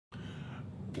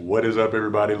What is up,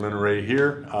 everybody? Ray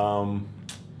here.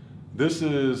 This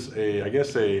is I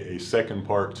guess a second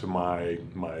part to my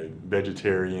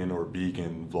vegetarian or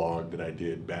vegan vlog that I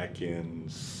did back in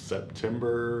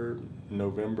September,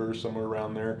 November, somewhere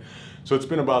around there. So it's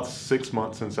been about 6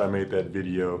 months since I made that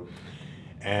video,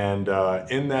 and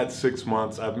in that 6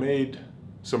 months, I've made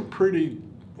some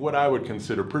what I would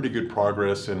consider pretty good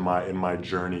progress in my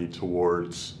journey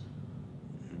towards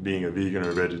being a vegan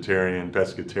or vegetarian,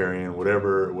 pescatarian,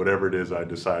 whatever it is I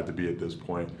decide to be at this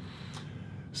point.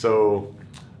 So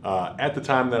at the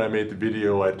time that I made the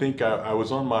video, I think I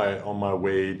was on my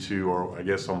way to, or I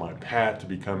guess on my path to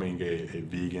becoming a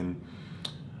vegan.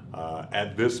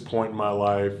 At this point in my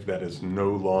life, that is no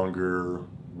longer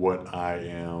what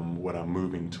I'm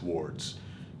moving towards.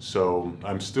 So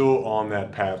I'm still on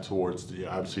that path towards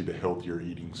obviously the healthier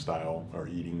eating style or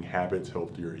eating habits,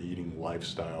 healthier eating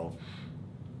lifestyle.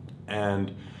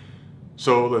 And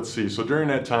so let's see. So during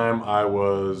that time, I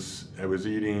was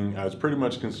pretty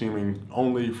much consuming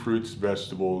only fruits,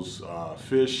 vegetables,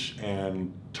 fish,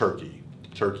 and turkey.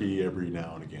 Turkey every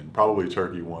now and again. Probably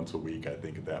turkey once a week, I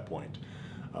think, at that point,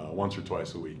 once or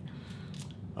twice a week.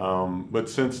 But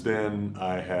since then,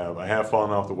 I have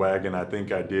fallen off the wagon. I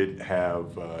think I did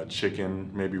have chicken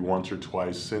maybe once or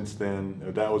twice since then.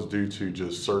 That was due to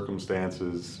just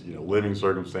circumstances, living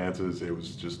circumstances. It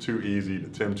was just too easy, the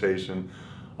temptation,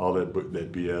 all that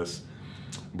BS.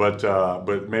 But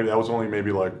maybe that was only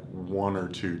maybe like one or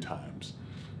two times.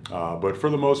 But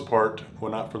for the most part, well,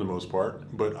 not for the most part,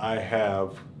 but I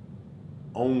have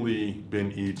only been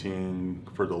eating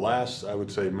for the last, I would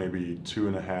say maybe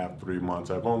 2.5, 3 months.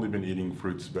 I've only been eating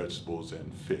fruits, vegetables,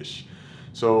 and fish.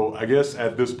 So I guess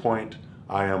at this point,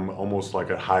 I am almost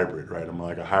like a hybrid, right? I'm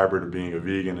like a hybrid of being a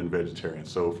vegan and vegetarian.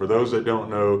 So for those that don't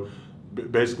know,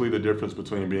 basically the difference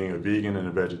between being a vegan and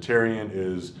a vegetarian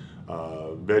is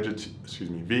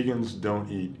vegans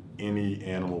don't eat any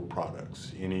animal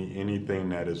products, anything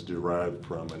that is derived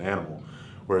from an animal.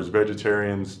 Whereas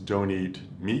vegetarians don't eat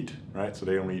meat, right? So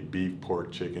they don't eat beef,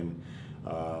 pork, chicken,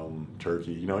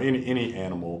 turkey, any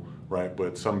animal, right?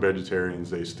 But some vegetarians,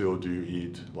 they still do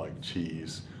eat like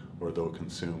cheese, or they'll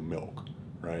consume milk,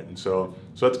 right? And so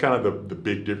that's kind of the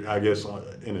big difference, I guess,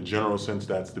 in a general sense,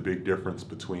 that's the big difference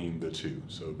between the two.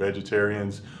 So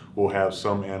vegetarians will have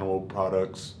some animal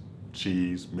products,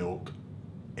 cheese, milk,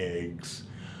 eggs,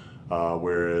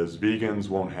 whereas vegans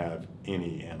won't have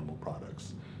any animal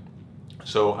products.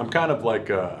 So I'm kind of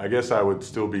like, I guess I would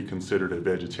still be considered a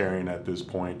vegetarian at this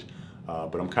point,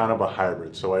 but I'm kind of a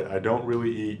hybrid. So I don't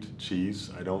really eat cheese.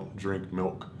 I don't drink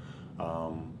milk.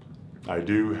 I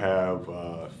do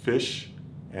have fish,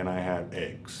 and I have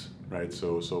eggs, right?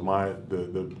 So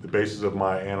the basis of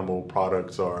my animal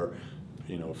products are,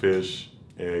 fish,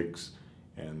 eggs,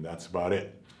 and that's about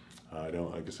it.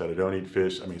 Like I said, I don't eat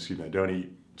fish. I don't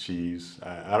eat cheese.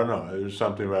 I don't know. There's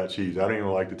something about cheese. I don't even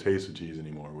like the taste of cheese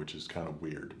anymore, which is kind of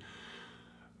weird.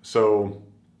 So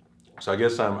I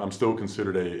guess I'm still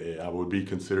considered I would be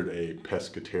considered a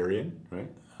pescatarian, right?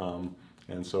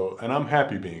 And I'm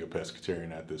happy being a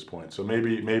pescatarian at this point. So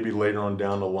maybe later on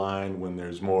down the line, when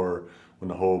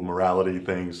the whole morality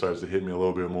thing starts to hit me a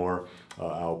little bit more,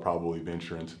 I'll probably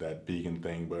venture into that vegan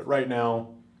thing. But right now,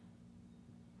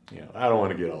 I don't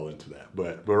want to get all into that,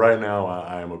 but right now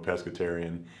I am a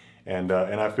pescatarian, and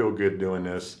I feel good doing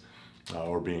this,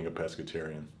 or being a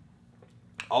pescatarian.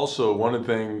 Also, one of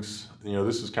the things,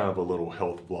 this is kind of a little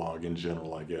health vlog in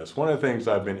general, I guess. One of the things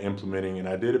I've been implementing, and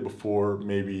I did it before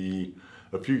maybe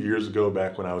a few years ago,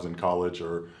 back when I was in college,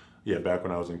 back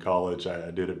when I was in college,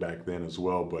 I did it back then as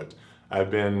well. But I've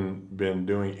been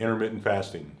doing intermittent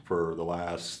fasting for the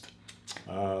last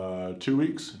 2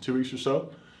 weeks or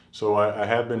so. So I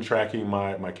have been tracking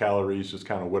my calories, just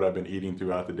kind of what I've been eating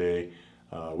throughout the day,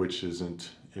 which isn't,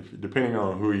 depending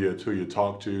on who you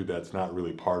talk to, that's not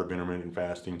really part of intermittent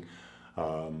fasting.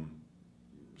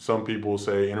 Some people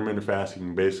say intermittent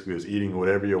fasting basically is eating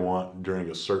whatever you want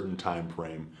during a certain time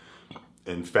frame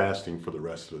and fasting for the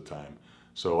rest of the time.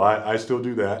 So I still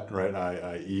do that, right?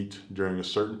 I eat during a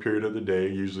certain period of the day,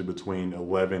 usually between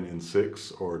 11 and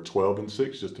 6 or 12 and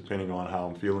 6, just depending on how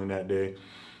I'm feeling that day.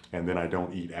 And then I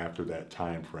don't eat after that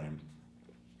time frame.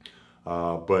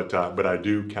 But I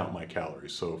do count my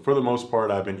calories. So for the most part,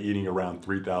 I've been eating around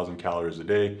 3,000 calories a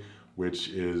day, which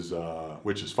is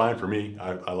fine for me.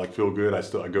 I feel good.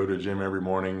 I go to the gym every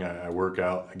morning. I work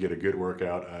out. I get a good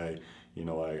workout. I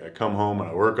come home and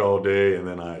I work all day, and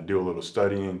then I do a little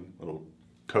studying, a little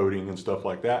coding and stuff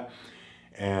like that.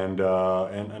 And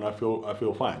I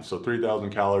feel fine. So 3,000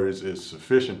 calories is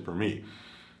sufficient for me.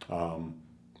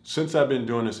 Since I've been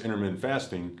doing this intermittent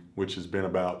fasting, which has been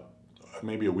about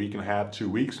maybe a week and a half, 2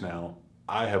 weeks now,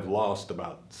 I have lost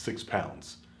about 6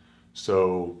 pounds.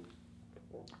 So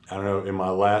I don't know, in my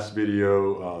last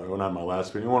video, well, not my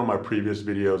last video, one of my previous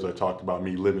videos, I talked about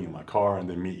me living in my car and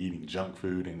then me eating junk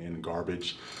food and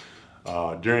garbage.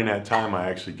 During that time, I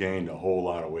actually gained a whole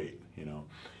lot of weight, you know.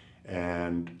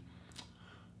 And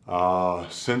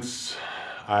since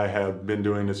I have been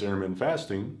doing this intermittent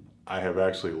fasting, I have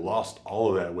actually lost all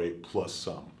of that weight plus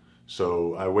some.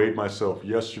 So I weighed myself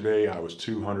yesterday, I was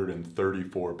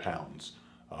 234 pounds.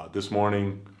 This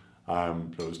morning, I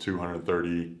was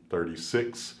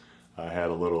 36. I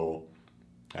had a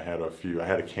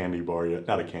candy bar,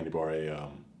 not a candy bar,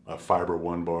 a Fiber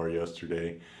One bar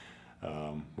yesterday,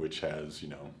 which has, you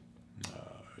know,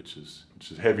 which is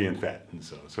heavy in fat. And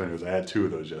so anyways, I had 2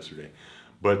 of those yesterday.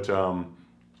 But,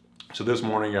 so this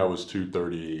morning I was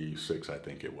 236, I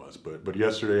think it was, but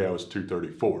yesterday I was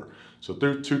 234. So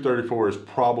 234 is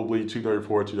probably,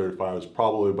 235 is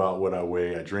probably about what I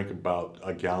weigh. I drink about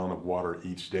a gallon of water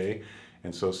each day.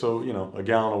 And so, you know, a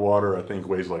gallon of water I think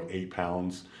weighs like 8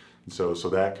 pounds. And so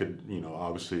that could, you know,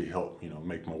 obviously help, you know,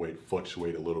 make my weight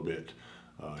fluctuate a little bit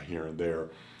here and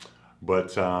there.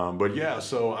 But yeah,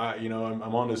 so you know,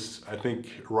 I'm on this. I think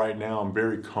right now I'm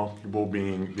very comfortable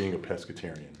being a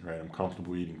pescatarian, right? I'm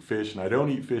comfortable eating fish, and I don't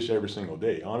eat fish every single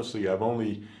day. Honestly, I've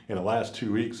only in the last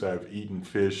 2 weeks I've eaten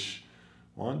fish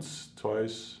once,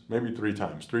 twice, maybe 3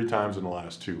 times. 3 times in the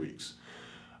last 2 weeks.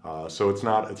 So it's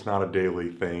not a daily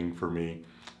thing for me,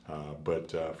 but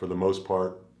for the most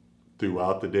part,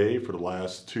 throughout the day for the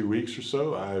last 2 weeks or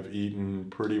so, I've eaten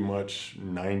pretty much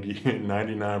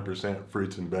 99%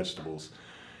 fruits and vegetables,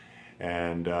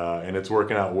 and it's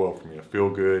working out well for me. I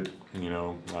feel good. You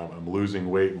know, I'm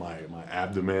losing weight. My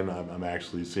abdomen, I'm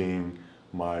actually seeing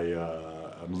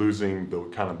I'm losing the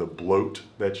kind of the bloat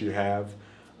that you have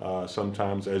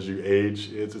sometimes as you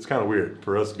age. It's kind of weird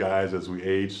for us guys as we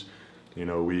age. You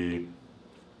know, we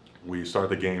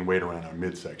start to gain weight around our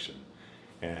midsection,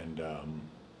 and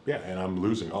yeah, and I'm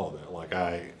losing all of that. Like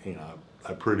you know,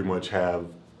 I pretty much have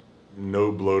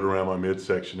no bloat around my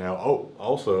midsection now. Oh,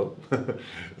 also,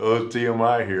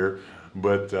 TMI here,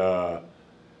 but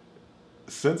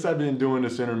since I've been doing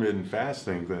this intermittent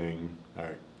fasting thing, all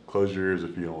right, close your ears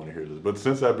if you don't want to hear this, but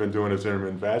since I've been doing this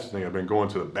intermittent fasting thing, I've been going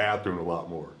to the bathroom a lot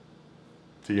more.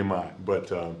 TMI, but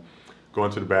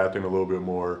going to the bathroom a little bit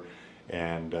more,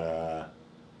 and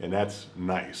that's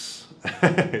nice.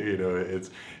 You know,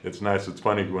 it's nice. It's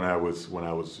funny when I was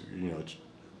you know,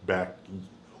 back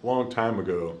a long time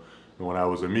ago when I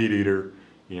was a meat eater,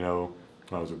 you know,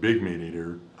 when I was a big meat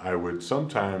eater, I would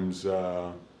sometimes you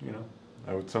know,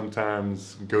 I would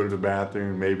sometimes go to the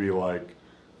bathroom maybe like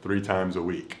 3 times a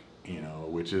week, you know,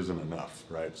 which isn't enough,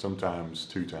 right? Sometimes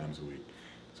 2 times a week,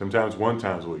 sometimes 1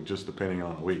 time a week, just depending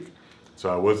on the week. So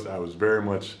I was very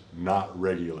much not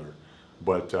regular.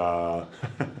 But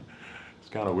it's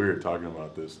kind of weird talking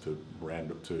about this to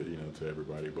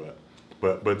everybody.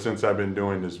 But since I've been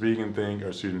doing this vegan thing, or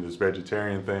excuse me, this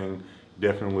vegetarian thing,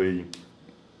 definitely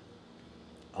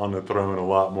on the throne a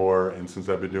lot more. And since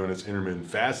I've been doing this intermittent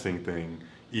fasting thing,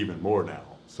 even more now.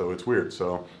 So it's weird.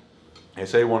 So I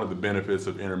say one of the benefits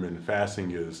of intermittent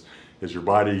fasting is your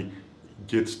body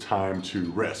gets time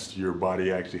to rest. Your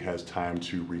body actually has time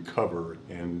to recover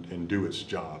and do its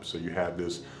job. So you have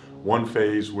this one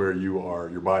phase where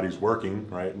your body's working,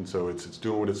 right? And so it's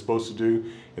doing what it's supposed to do,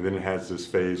 and then it has this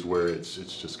phase where it's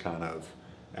just kind of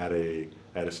at a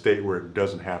state where it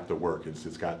doesn't have to work.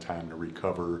 It's got time to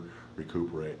recover,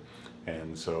 recuperate.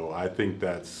 And so I think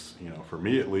that's, you know, for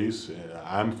me at least,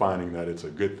 I'm finding that it's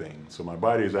a good thing. So my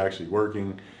body is actually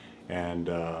working, and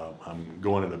I'm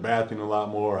going to the bathroom a lot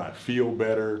more. I feel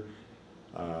better.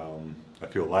 I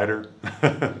feel lighter.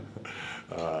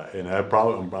 And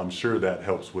I'm sure that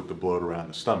helps with the bloat around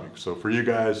the stomach. So for you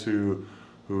guys who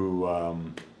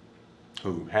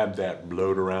have that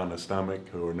bloat around the stomach,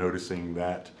 who are noticing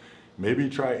that, maybe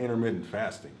try intermittent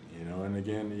fasting. You know, and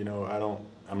again, you know,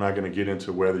 I'm not going to get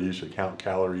into whether you should count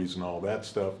calories and all that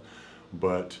stuff,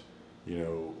 but you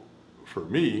know, for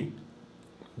me,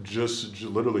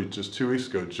 literally just 2 weeks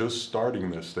ago, just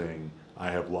starting this thing,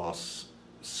 I have lost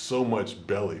so much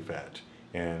belly fat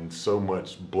and so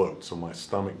much bloat, so my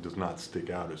stomach does not stick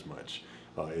out as much.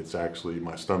 It's actually,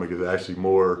 my stomach is actually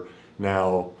more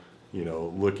now, you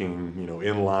know, looking, you know,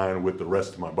 in line with the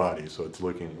rest of my body. So it's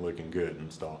looking good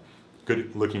and stuff,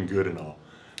 looking good and all.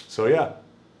 So yeah,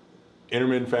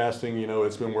 intermittent fasting, you know,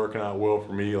 it's been working out well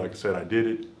for me. Like I said, I did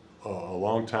it a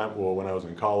long time, well, when I was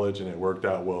in college, and it worked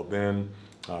out well then.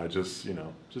 Just, you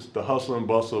know, just the hustle and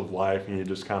bustle of life, and you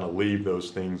just kind of leave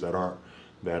those things that are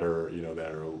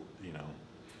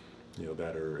you know,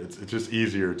 that are, it's just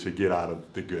easier to get out of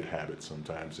the good habits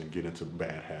sometimes and get into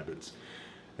bad habits.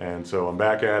 And so I'm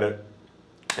back at it.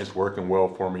 It's working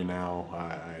well for me now.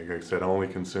 Like I said, I only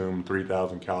consume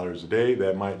 3,000 calories a day.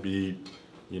 That might be,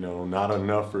 you know, not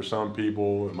enough for some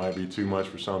people. It might be too much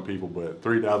for some people, but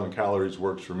 3,000 calories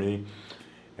works for me.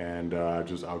 And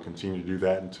I'll continue to do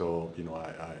that until, you know,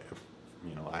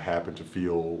 I happen to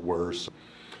feel worse.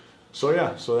 So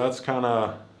yeah, so that's kind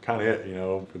of it, you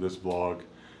know, for this vlog.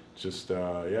 Just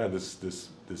yeah,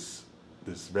 this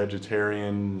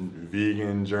vegetarian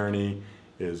vegan journey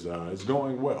is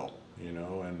going well, you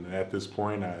know, and at this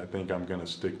point I think I'm gonna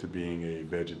stick to being a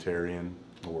vegetarian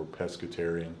or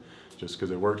pescatarian just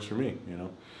because it works for me, you know,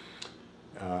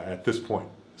 at this point.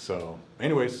 So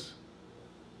anyways,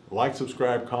 like,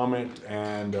 subscribe, comment,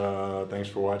 and thanks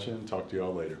for watching. Talk to you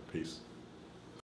all later. Peace.